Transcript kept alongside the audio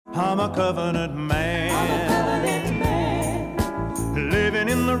I'm a covenant man. Living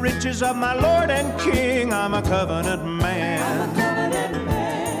in the riches of my Lord and King. I'm a covenant man.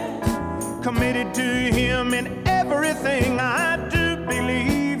 Committed to Him in everything I do.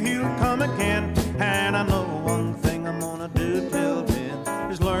 Believe He'll come again. And I know one thing I'm gonna do till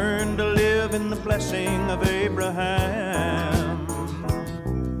then is learn to live in the blessing of Abraham.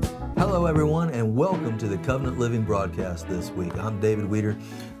 Hello, everyone, and welcome to the Covenant Living broadcast this week. I'm David Weeder.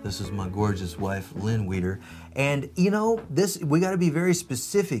 This is my gorgeous wife, Lynn Weeder. And, we got to be very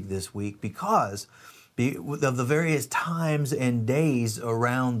specific this week because of the various times and days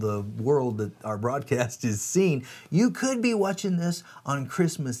around the world that our broadcast is seen. You could be watching this on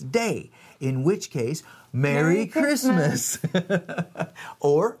Christmas Day, in which case, Merry Christmas.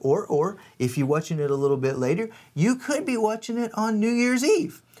 or if you're watching it a little bit later, you could be watching it on New Year's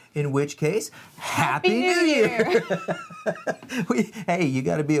Eve. In which case, Happy New Year! Hey, you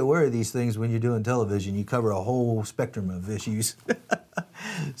got to be aware of these things when you're doing television. You cover a whole spectrum of issues.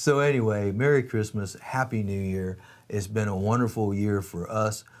 So anyway, Merry Christmas, Happy New Year. It's been a wonderful year for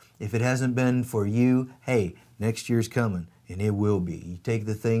us. If it hasn't been for you, hey, next year's coming, and it will be. You take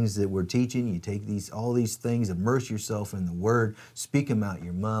the things that we're teaching, you take all these things, immerse yourself in the Word, speak them out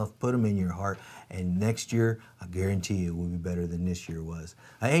your mouth, put them in your heart, and next year, I guarantee you, it will be better than this year was.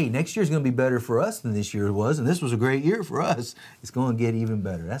 Hey, next year's going to be better for us than this year was, and this was a great year for us. It's going to get even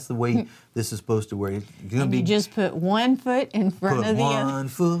better. That's the way this is supposed to work. You just put one foot in front of the other. Put one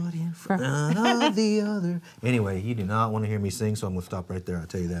foot in front of the other. Anyway, you do not want to hear me sing, so I'm going to stop right there, I'll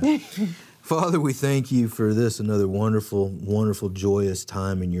tell you that. Father, we thank you for this, another wonderful, wonderful, joyous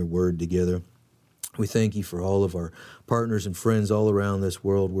time in your Word together. We thank you for all of our partners and friends all around this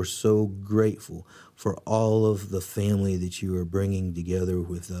world. We're so grateful for all of the family that you are bringing together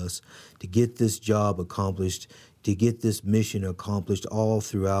with us to get this job accomplished, to get this mission accomplished all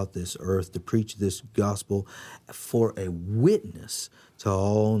throughout this earth, to preach this gospel for a witness to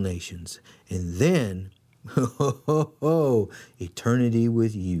all nations. And then, eternity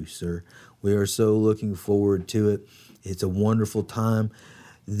with you, sir. We are so looking forward to it. It's a wonderful time.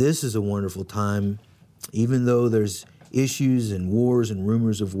 This is a wonderful time, even though there's issues and wars and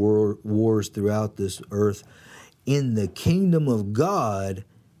rumors of wars throughout this earth. In the kingdom of God,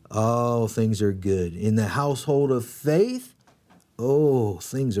 all things are good. In the household of faith,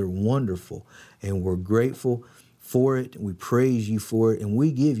 things are wonderful. And we're grateful for it. We praise you for it. And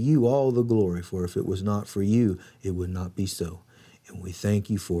we give you all the glory, for if it was not for you, it would not be so. And we thank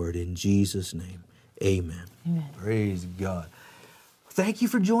you for it in Jesus' name. Amen. Amen. Praise God. Thank you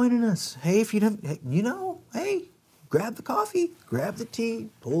for joining us. Hey, if you don't, grab the coffee, grab the tea,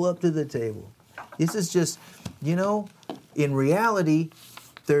 pull up to the table. This is just, in reality,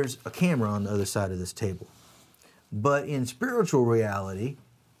 there's a camera on the other side of this table. But in spiritual reality,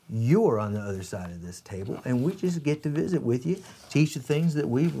 you're on the other side of this table, and we just get to visit with you, teach the things that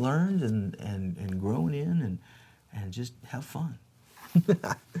we've learned and grown in, and just have fun.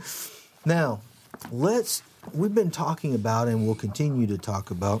 Now, we've been talking about, and we'll continue to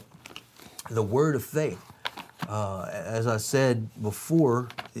talk about, the word of faith. As I said before,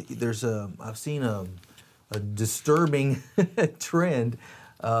 I've seen a disturbing trend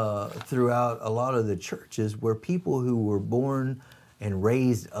throughout a lot of the churches where people who were born and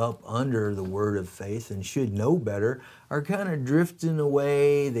raised up under the word of faith and should know better are kind of drifting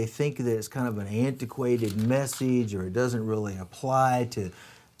away. They think that it's kind of an antiquated message, or it doesn't really apply to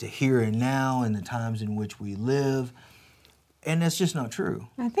here and now in the times in which we live. And that's just not true.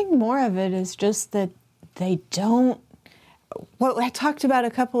 I think more of it is just that they don't, what I talked about a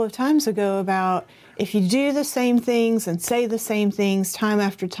couple of times ago about if you do the same things and say the same things time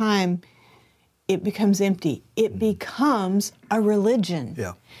after time, it becomes empty. It becomes a religion.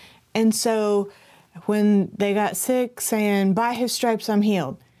 Yeah. And so when they got sick saying, by his stripes I'm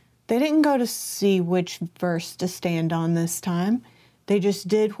healed, they didn't go to see which verse to stand on this time. They just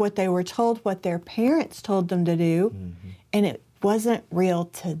did what they were told, what their parents told them to do, and it wasn't real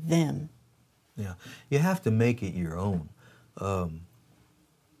to them. Yeah. You have to make it your own.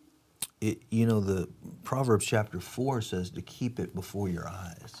 The Proverbs chapter 4 says to keep it before your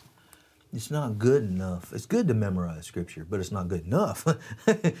eyes. It's not good enough. It's good to memorize Scripture, but it's not good enough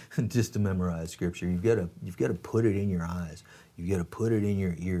just to memorize Scripture. You've got to put it in your eyes. You've got to put it in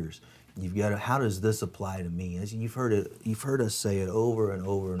your ears. You've got to. How does this apply to me? As you've heard us say it over and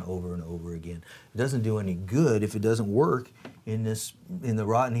over and over and over again. It doesn't do any good if it doesn't work in the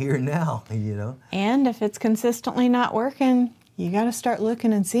rotten here and now. And if it's consistently not working, you got to start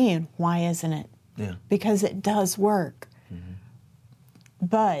looking and seeing why isn't it? Yeah. Because it does work.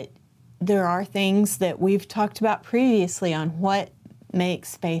 But there are things that we've talked about previously on what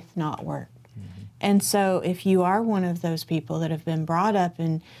makes faith not work. And so if you are one of those people that have been brought up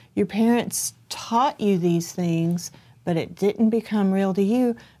and your parents taught you these things, but it didn't become real to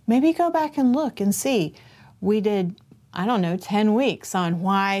you, maybe go back and look and see. We did, 10 weeks on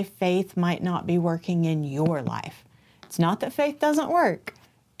why faith might not be working in your life. It's not that faith doesn't work.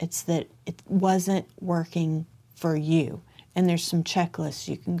 It's that it wasn't working for you. And there's some checklists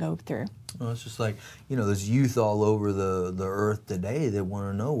you can go through. Well, it's just like, there's youth all over the earth today that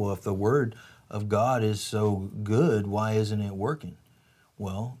want to know, well, if the Word of God is so good, why isn't it working?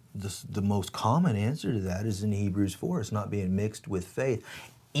 Well, the most common answer to that is in Hebrews 4. It's not being mixed with faith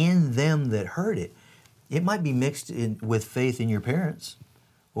in them that heard it. It might be mixed with faith in your parents,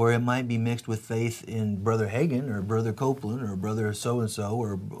 or it might be mixed with faith in Brother Hagin or Brother Copeland or Brother so-and-so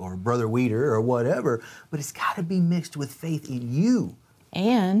or Brother Weeder or whatever, but it's got to be mixed with faith in you.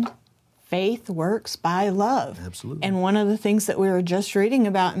 And faith works by love. Absolutely. And one of the things that we were just reading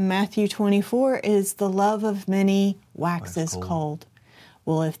about in Matthew 24 is the love of many waxes cold.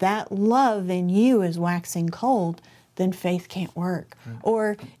 Well, if that love in you is waxing cold, then faith can't work. Right.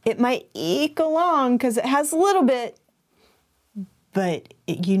 Or it might eke along because it has a little bit, but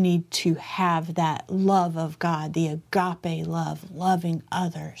you need to have that love of God, the agape love, loving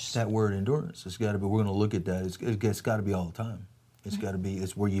others. That word endurance, it's got to be, we're going to look at that, it's got to be all the time. It's got to be,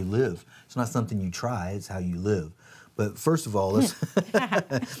 it's where you live. It's not something you try, it's how you live. But first of all,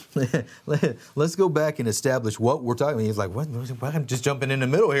 let's go back and establish what we're talking about. He's like, what? I'm just jumping in the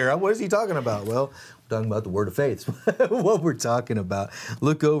middle here. What is he talking about? Well, we're talking about the word of faith. What we're talking about.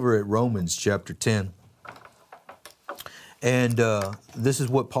 Look over at Romans chapter 10. And this is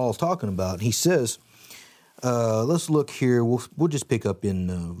what Paul's talking about. He says, let's look here. We'll just pick up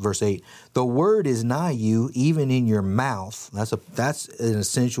in verse 8. The word is nigh you, even in your mouth. That's an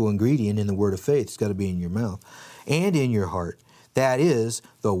essential ingredient in the word of faith. It's got to be in your mouth and in your heart. That is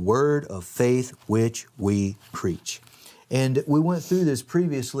the word of faith which we preach. And we went through this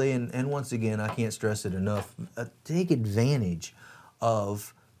previously, and once again, I can't stress it enough. Take advantage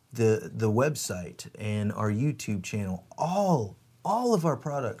of the website and our YouTube channel. All of our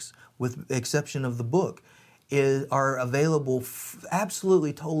products, with the exception of the book, are available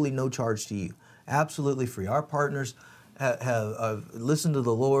absolutely, totally no charge to you. Absolutely free. Our partners have listened to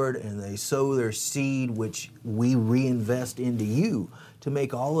the Lord and they sow their seed, which we reinvest into you to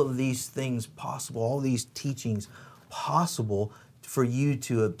make all of these things possible, all these teachings possible for you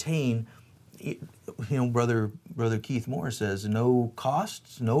to obtain. Brother Keith Moore says, no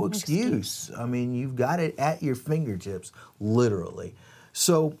costs, no excuse. I mean, you've got it at your fingertips, literally.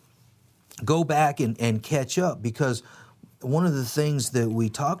 So go back and catch up, because one of the things that we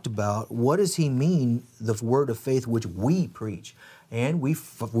talked about, what does he mean, the word of faith which we preach? And we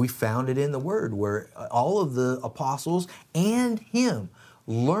found it in the word, where all of the apostles and him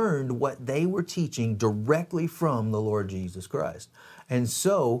learned what they were teaching directly from the Lord Jesus Christ. And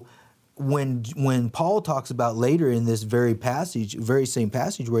so when Paul talks about later in this very same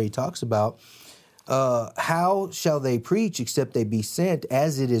passage where he talks about how shall they preach except they be sent,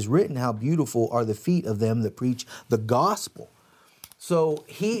 as it is written, how beautiful are the feet of them that preach the gospel. So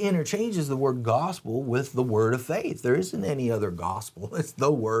he interchanges the word gospel with the word of faith. There isn't any other gospel. It's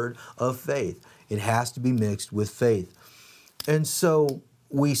the word of faith. It has to be mixed with faith. And so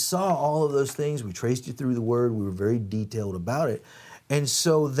we saw all of those things. We traced it through the word. We were very detailed about it. And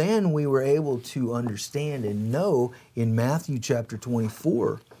so then we were able to understand and know in Matthew chapter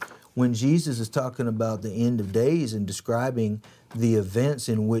 24, when Jesus is talking about the end of days and describing the events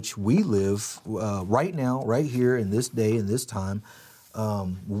in which we live right now, right here in this day, in this time,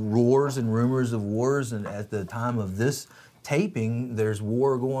 wars and rumors of wars. And at the time of this taping, there's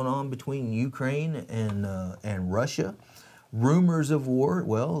war going on between Ukraine and Russia. Rumors of war.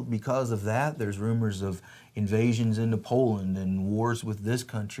 Well, because of that, there's rumors of invasions into Poland and wars with this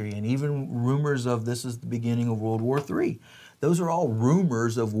country, and even rumors of this is the beginning of World War III. Those are all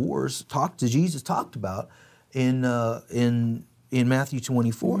rumors of wars Jesus talked about in Matthew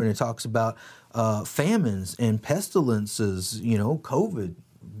 24, and it talks about famines and pestilences, COVID,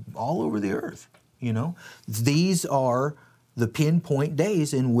 all over the earth. These are the pinpoint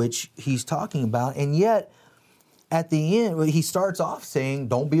days in which he's talking about, and yet at the end, he starts off saying,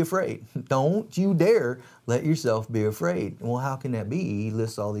 don't be afraid. Don't you dare let yourself be afraid. Well, how can that be? He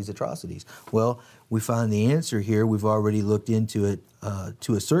lists all these atrocities. Well, we find the answer here. We've already looked into it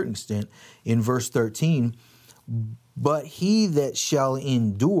to a certain extent in verse 13. But he that shall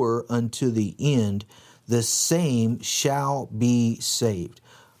endure unto the end, the same shall be saved.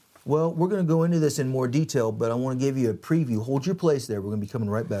 Well, we're going to go into this in more detail, but I want to give you a preview. Hold your place there. We're going to be coming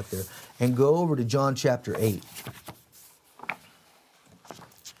right back there. And go over to John chapter 8.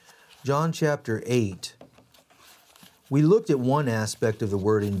 John chapter 8. We looked at one aspect of the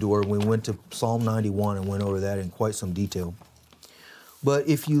word endure. We went to Psalm 91 and went over that in quite some detail. But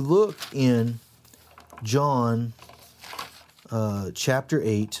if you look in John chapter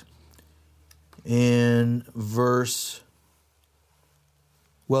 8 and verse...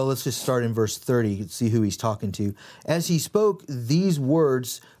 Well, let's just start in verse 30. You can see who he's talking to. As he spoke these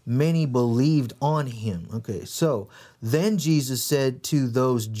words, many believed on him. Okay, so then Jesus said to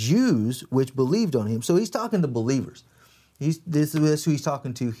those Jews which believed on him. So he's talking to believers. This is who he's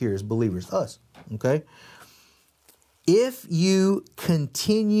talking to here is believers, us. Okay? If you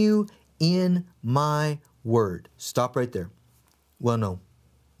continue in my word. Stop right there. Well, no,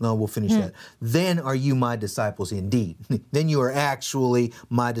 we'll finish that. Then are you my disciples indeed. Then you are actually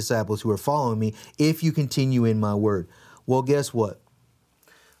my disciples who are following me if you continue in my word. Well, guess what?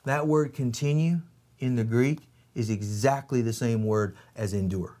 That word continue in the Greek is exactly the same word as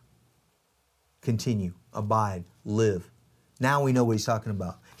endure. Continue, abide, live. Now we know what he's talking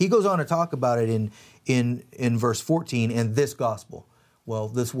about. He goes on to talk about it in verse 14, and this gospel. Well,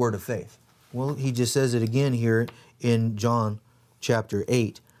 this word of faith. Well, he just says it again here in John chapter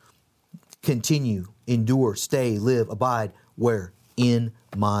 8. Continue, endure, stay, live, abide, where? In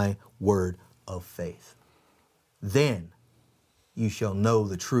my word of faith. Then you shall know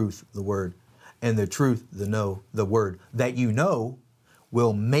the truth, the word, and the truth, the word that you know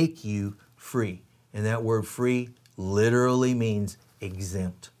will make you free. And that word free literally means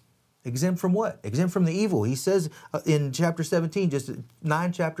exempt. Exempt from what? Exempt from the evil. He says in chapter 17, just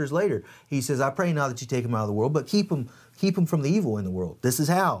 9 chapters later, he says, I pray not that you take them out of the world, but keep them from the evil in the world. This is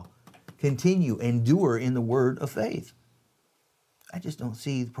how. Continue, endure in the word of faith. I just don't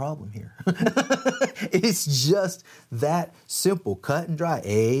see the problem here. It's just that simple, cut and dry.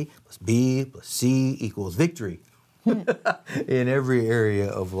 A plus B plus C equals victory in every area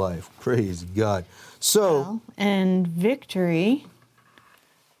of life. Praise God. So, and victory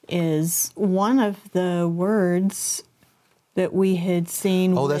is one of the words that we had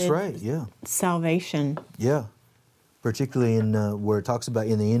seen. Oh, that's right. Yeah. Salvation. Yeah. Particularly in where it talks about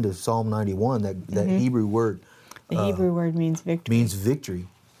in the end of Psalm 91, that Hebrew word. The Hebrew word means victory. Means victory.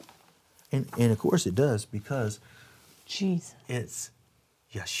 And of course it does, because Jesus. It's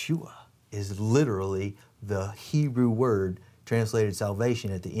Yeshua is literally the Hebrew word translated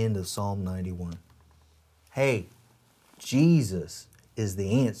salvation at the end of Psalm 91. Hey, Jesus is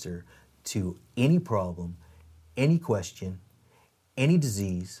the answer to any problem, any question, any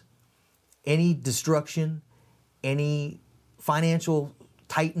disease, any destruction, any financial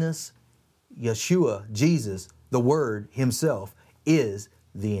tightness. Yeshua, Jesus, the Word Himself, is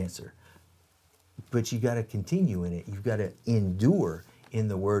the answer. But you got to continue in it. You've got to endure in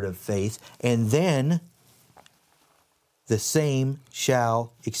the word of faith, and then the same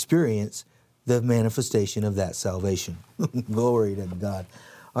shall experience the manifestation of that salvation. Glory to God.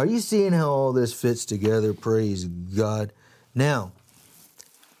 Are you seeing how all this fits together? Praise God. Now,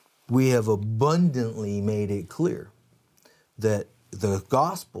 we have abundantly made it clear that the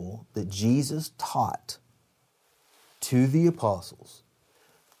gospel that Jesus taught to the apostles,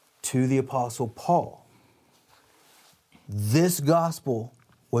 to the apostle Paul, this gospel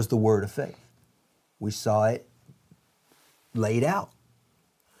was the word of faith. We saw it laid out.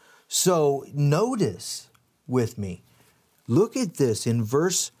 So notice with me, look at this in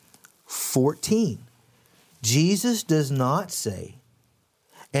verse 14. Jesus does not say,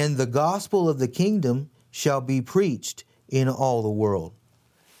 and the gospel of the kingdom shall be preached in all the world.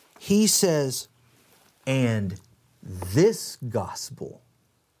 He says, and this gospel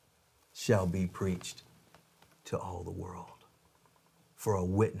shall be preached to all the world for a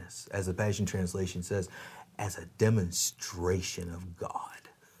witness, as the Passion Translation says, as a demonstration of God.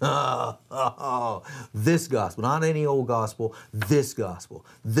 This gospel, not any old gospel, this gospel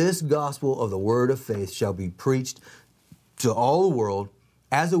of the word of faith shall be preached to all the world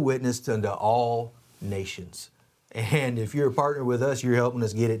as a witness unto all nations. And if you're a partner with us, you're helping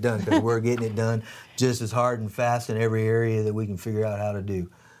us get it done, because we're getting it done just as hard and fast in every area that we can figure out how to do.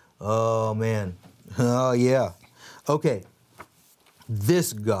 Oh, man. Oh, yeah. Okay.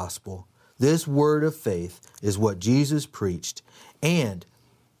 This gospel, this word of faith is what Jesus preached. And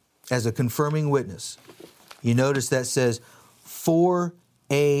as a confirming witness, you notice that says, for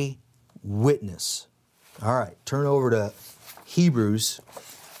a witness. All right, turn over to Hebrews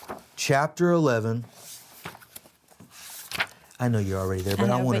chapter 11. I know you're already there, but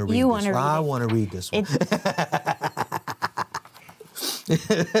I want to read this. I want to read this one.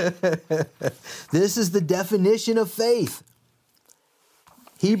 This is the definition of faith.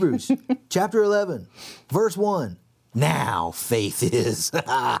 Hebrews chapter 11, verse 1. Now faith is.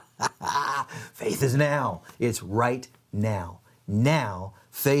 Faith is now. It's right now. Now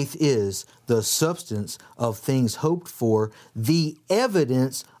faith is the substance of things hoped for, the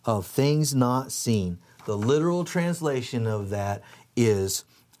evidence of things not seen. The literal translation of that is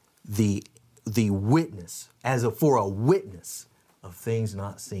the witness, for a witness of things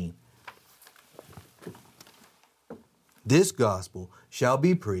not seen. This gospel shall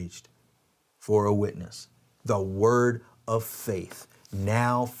be preached for a witness. The word of faith.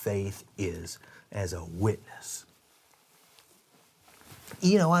 Now faith is as a witness.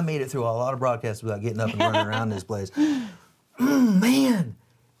 You know, I made it through a lot of broadcasts without getting up and running around this place. Man,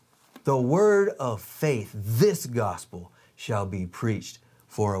 the word of faith, this gospel shall be preached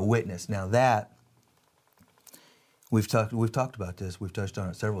for a witness. Now that, we've talked about this. We've touched on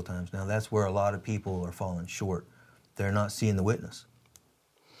it several times. Now that's where a lot of people are falling short. They're not seeing the witness.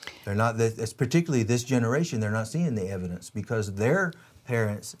 They're not, it's particularly this generation, they're not seeing the evidence because their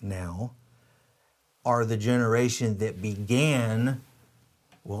parents now are the generation that began,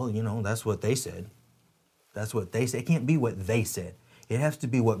 well, you know, that's what they said. That's what they said. It can't be what they said. It has to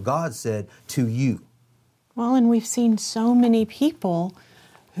be what God said to you. Well, and we've seen so many people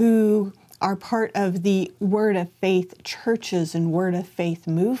who are part of the Word of Faith churches and Word of Faith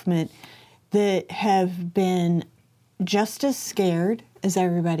movement that have been just as scared as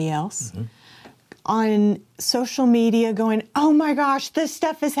everybody else. Mm-hmm. On social media going, oh my gosh, this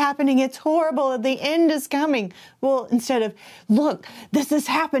stuff is happening. It's horrible. The end is coming. Well, instead of, look, this is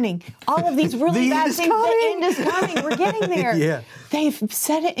happening. All of these really bad things, the end is coming. We're getting there. Yeah. They've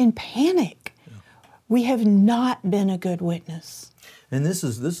said it in panic. Yeah. We have not been a good witness. And this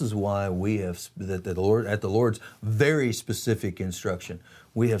is why we have, at the Lord's very specific instruction,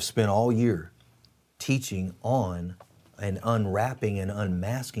 we have spent all year teaching on and unwrapping and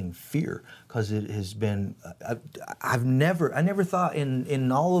unmasking fear, because it has been, I never thought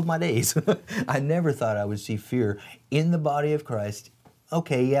in all of my days, I never thought I would see fear in the body of Christ.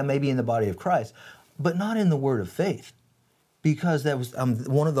 Okay, yeah, maybe in the body of Christ, but not in the word of faith, because that was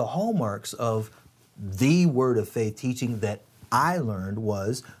one of the hallmarks of the word of faith teaching that I learned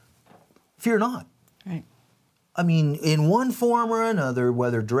was fear not. Right. I mean, in one form or another,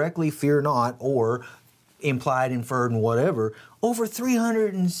 whether directly fear not or implied, inferred, and whatever, over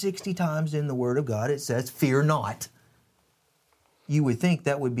 360 times in the Word of God it says, fear not. You would think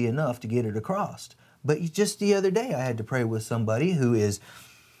that would be enough to get it across. But just the other day I had to pray with somebody who is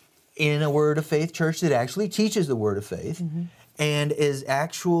in a Word of Faith church that actually teaches the Word of Faith, mm-hmm. and is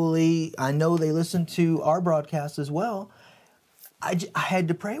actually, I know they listen to our broadcast as well. I had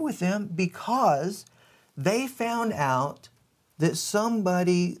to pray with them because they found out that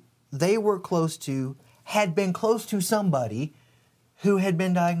somebody they were close to had been close to somebody who had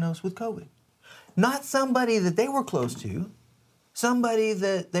been diagnosed with COVID. Not somebody that they were close to, somebody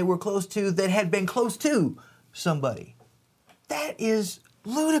that they were close to that had been close to somebody. That is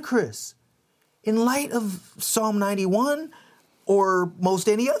ludicrous. In light of Psalm 91 or most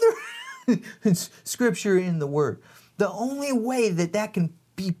any other scripture in the Word, the only way that can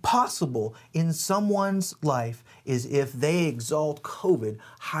be possible in someone's life is if they exalt COVID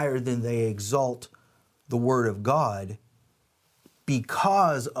higher than they exalt the Word of God,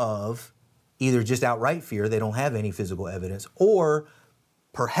 because of either just outright fear, they don't have any physical evidence, or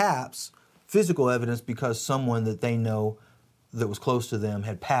perhaps physical evidence because someone that they know that was close to them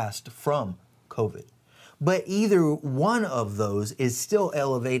had passed from COVID. But either one of those is still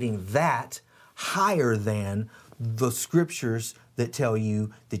elevating that higher than the scriptures that tell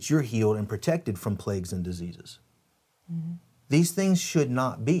you that you're healed and protected from plagues and diseases. Mm-hmm. These things should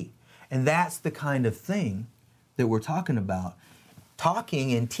not be. And that's the kind of thing that we're talking about.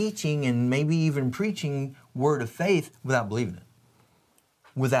 Talking and teaching and maybe even preaching word of faith without believing it.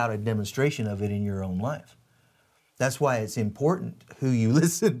 Without a demonstration of it in your own life. That's why it's important who you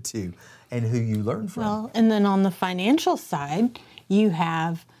listen to and who you learn from. Well, and then on the financial side, you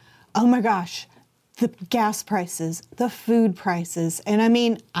have, oh my gosh, the gas prices, the food prices. And I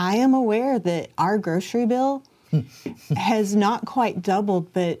mean, I am aware that our grocery bill has not quite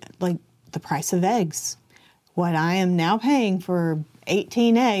doubled, but like the price of eggs. What I am now paying for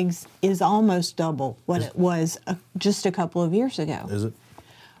 18 eggs is almost double what it was just a couple of years ago. Is it?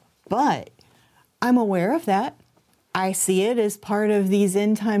 But I'm aware of that. I see it as part of these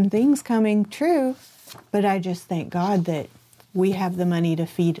end time things coming true. But I just thank God that we have the money to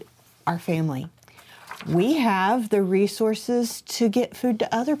feed our family. We have the resources to get food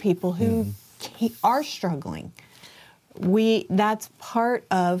to other people who are struggling. That's part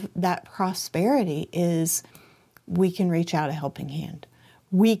of that prosperity is we can reach out a helping hand.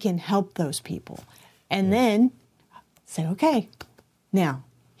 We can help those people. And then Say, okay, now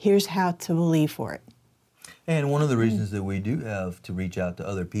here's how to believe for it. And one of the reasons that we do have to reach out to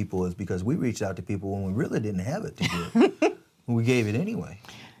other people is because we reached out to people when we really didn't have it to give. We gave it anyway.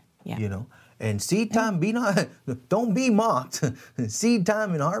 Yeah. You know. And seed time, don't be mocked. Seed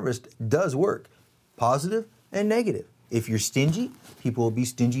time and harvest does work, positive and negative. If you're stingy, people will be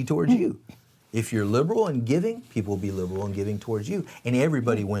stingy towards you. If you're liberal in giving, people will be liberal in giving towards you, and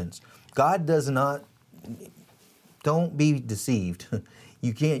everybody wins. God does not. Don't be deceived.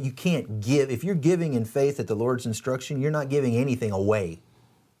 You can't give. If you're giving in faith at the Lord's instruction, you're not giving anything away.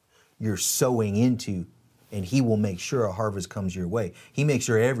 You're sowing into, and He will make sure a harvest comes your way. He makes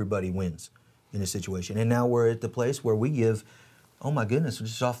sure everybody wins in a situation. And now we're at the place where we give, oh my goodness,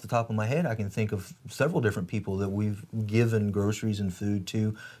 just off the top of my head, I can think of several different people that we've given groceries and food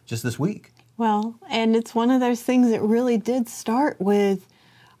to just this week. Well, and it's one of those things that really did start with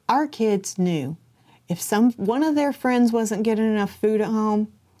our kids knew if one of their friends wasn't getting enough food at home,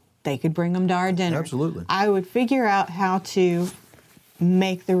 they could bring them to our dinner. Absolutely. I would figure out how to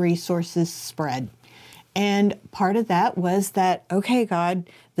make the resources spread. And part of that was that, okay, God,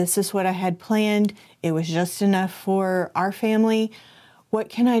 this is what I had planned. It was just enough for our family. What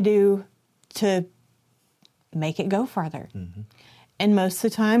can I do to make it go farther? Mm-hmm. And most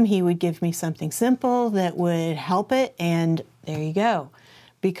of the time, He would give me something simple that would help it, and there you go.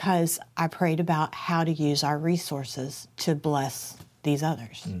 Because I prayed about how to use our resources to bless these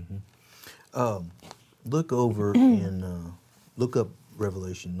others. Mm-hmm. Look up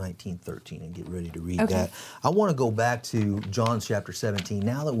Revelation 19:13 and get ready to read that. I want to go back to John chapter 17.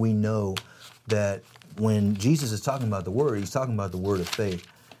 Now that we know that when Jesus is talking about the Word, He's talking about the Word of faith.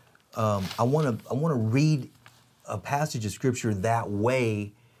 I want to read a passage of Scripture that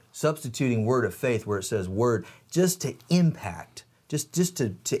way, substituting word of faith where it says word, just to impact, just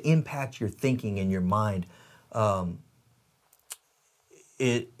to impact your thinking and your mind.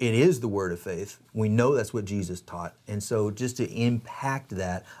 It is the word of faith. We know that's what Jesus taught. And so just to impact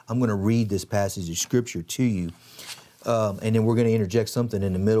that, I'm going to read this passage of Scripture to you. And then we're going to interject something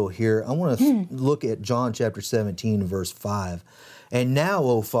in the middle here. I want to look at John chapter 17, verse 5. And now,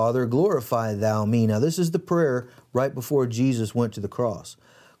 O Father, glorify Thou me. Now, this is the prayer right before Jesus went to the cross.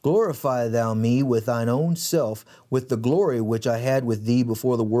 Glorify Thou me with Thine own self, with the glory which I had with Thee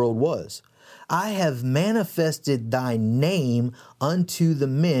before the world was. I have manifested Thy name unto the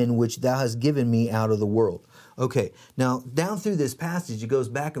men which Thou hast given me out of the world. Okay, now down through this passage, it goes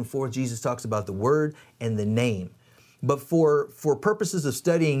back and forth. Jesus talks about the word and the name. But for purposes of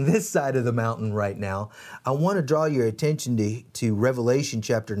studying this side of the mountain right now, I want to draw your attention to Revelation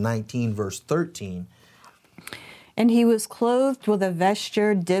chapter 19, verse 13. And He was clothed with a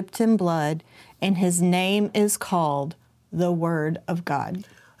vesture dipped in blood, and His name is called the Word of God.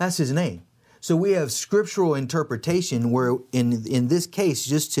 That's His name. So we have scriptural interpretation where in this case,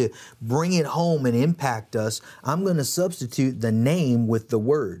 just to bring it home and impact us, I'm going to substitute the name with the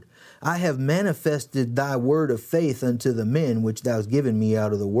word. I have manifested Thy word of faith unto the men which Thou hast given me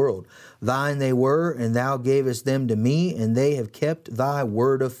out of the world. Thine they were, and Thou gavest them to me, and they have kept Thy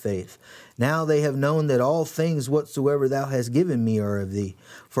word of faith. Now they have known that all things whatsoever Thou hast given me are of Thee.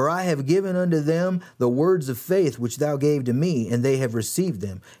 For I have given unto them the words of faith which Thou gave to me, and they have received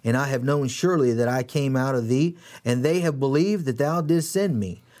them. And I have known surely that I came out of Thee, and they have believed that Thou didst send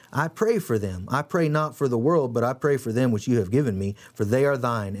me. I pray for them. I pray not for the world, but I pray for them which You have given me, for they are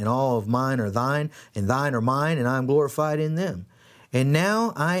Thine, and all of mine are Thine, and Thine are mine, and I am glorified in them. And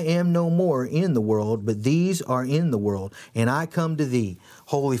now I am no more in the world, but these are in the world, and I come to Thee.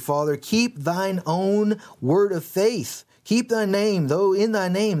 Holy Father, keep Thine own word of faith. Keep Thy name, though in Thy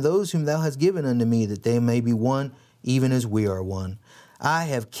name, those whom Thou hast given unto me, that they may be one, even as we are one. I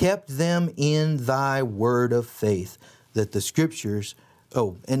have kept them in Thy word of faith, that the Scriptures...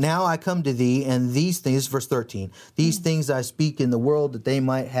 Oh, and now I come to Thee, and these things, verse 13, these things I speak in the world, that they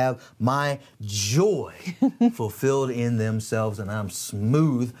might have my joy fulfilled in themselves, and I'm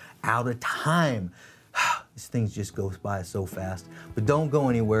smooth out of time. These things just go by so fast. But don't go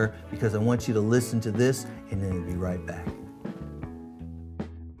anywhere, because I want you to listen to this, and then we'll be right back.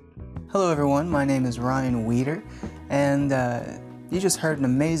 Hello, everyone. My name is Ryan Weeder, and you just heard an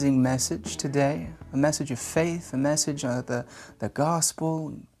amazing message today. A message of faith, a message of the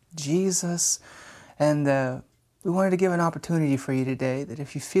gospel, Jesus. And we wanted to give an opportunity for you today that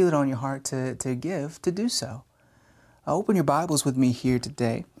if you feel it on your heart to give, to do so. Open your Bibles with me here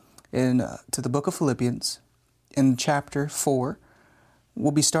today to the book of Philippians in chapter 4.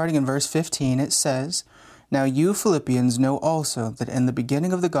 We'll be starting in verse 15. It says, Now you Philippians know also that in the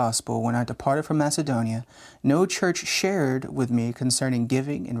beginning of the gospel, when I departed from Macedonia, no church shared with me concerning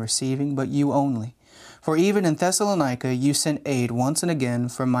giving and receiving, but you only. For even in Thessalonica you sent aid once and again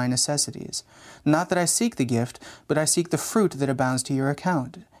for my necessities. Not that I seek the gift, but I seek the fruit that abounds to your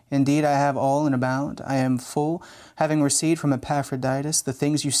account. Indeed, I have all and abound. I am full, having received from Epaphroditus the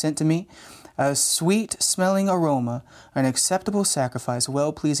things you sent to me, a sweet-smelling aroma, an acceptable sacrifice,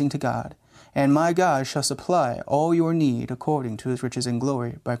 well-pleasing to God. And my God shall supply all your need according to his riches and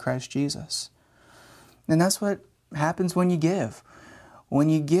glory by Christ Jesus. And that's what happens when you give. When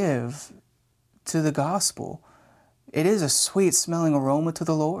you give to the gospel, it is a sweet-smelling aroma to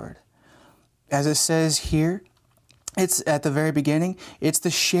the Lord. As it says here, it's at the very beginning, it's the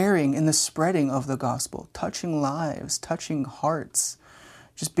sharing and the spreading of the gospel, touching lives, touching hearts,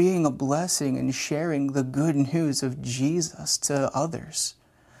 just being a blessing and sharing the good news of Jesus to others.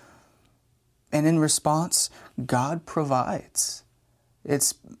 And in response, God provides.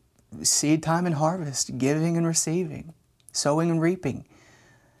 It's seed time and harvest, giving and receiving, sowing and reaping.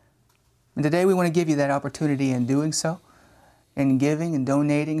 And today we want to give you that opportunity in doing so, in giving and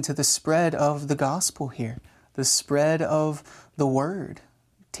donating to the spread of the gospel here, the spread of the word,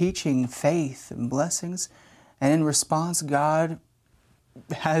 teaching faith and blessings. And in response, God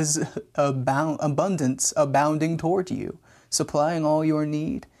has abundance abounding toward you, supplying all your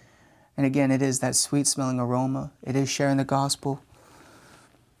need. And again, it is that sweet-smelling aroma. It is sharing the gospel.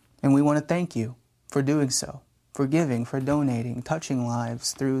 And we want to thank you for doing so, for giving, for donating, touching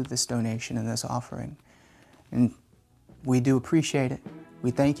lives through this donation and this offering. And we do appreciate it.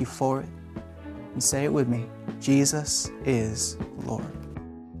 We thank you for it. And say it with me, Jesus is Lord.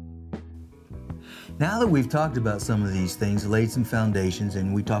 Now that we've talked about some of these things, laid some foundations,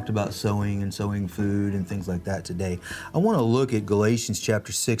 and we talked about sowing and sowing food and things like that today, I want to look at Galatians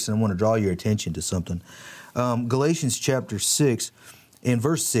chapter 6, and I want to draw your attention to something. Galatians chapter 6, in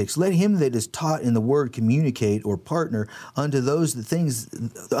verse 6, let him that is taught in the word communicate or partner unto those the things,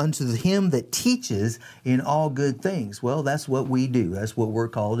 unto him that teaches in all good things. Well, that's what we do. That's what we're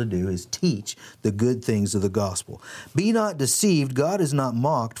called to do, is teach the good things of the gospel. Be not deceived, God is not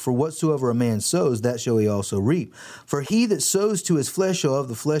mocked, for whatsoever a man sows, that shall he also reap. For he that sows to his flesh shall of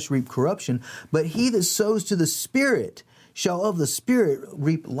the flesh reap corruption, but he that sows to the Spirit shall of the Spirit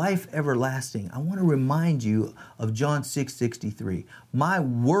reap life everlasting. I want to remind you of John 6:63. My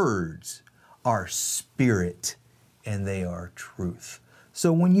words are spirit and they are truth.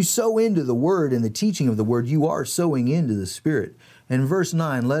 So when you sow into the word and the teaching of the word, you are sowing into the Spirit. And verse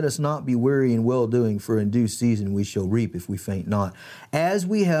 9, let us not be weary in well-doing, for in due season we shall reap if we faint not. As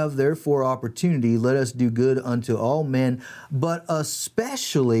we have therefore opportunity, let us do good unto all men, but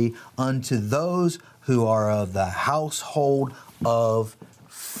especially unto those who are of the household of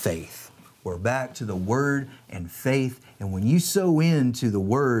faith. We're back to the word and faith. And when you sow into the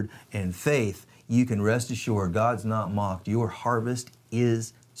word and faith, you can rest assured God's not mocked. Your harvest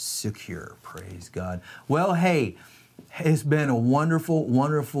is secure. Praise God. Well, hey, it's been a wonderful,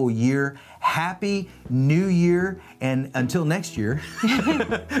 wonderful year. Happy New Year. And until next year,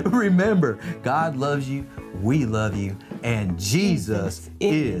 remember, God loves you, we love you, and Jesus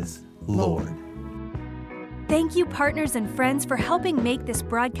is Lord. Thank you, partners and friends, for helping make this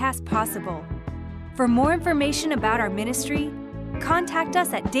broadcast possible. For more information about our ministry, contact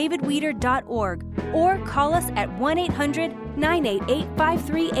us at davidweeder.org or call us at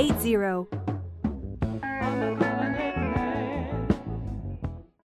 1-800-988-5380.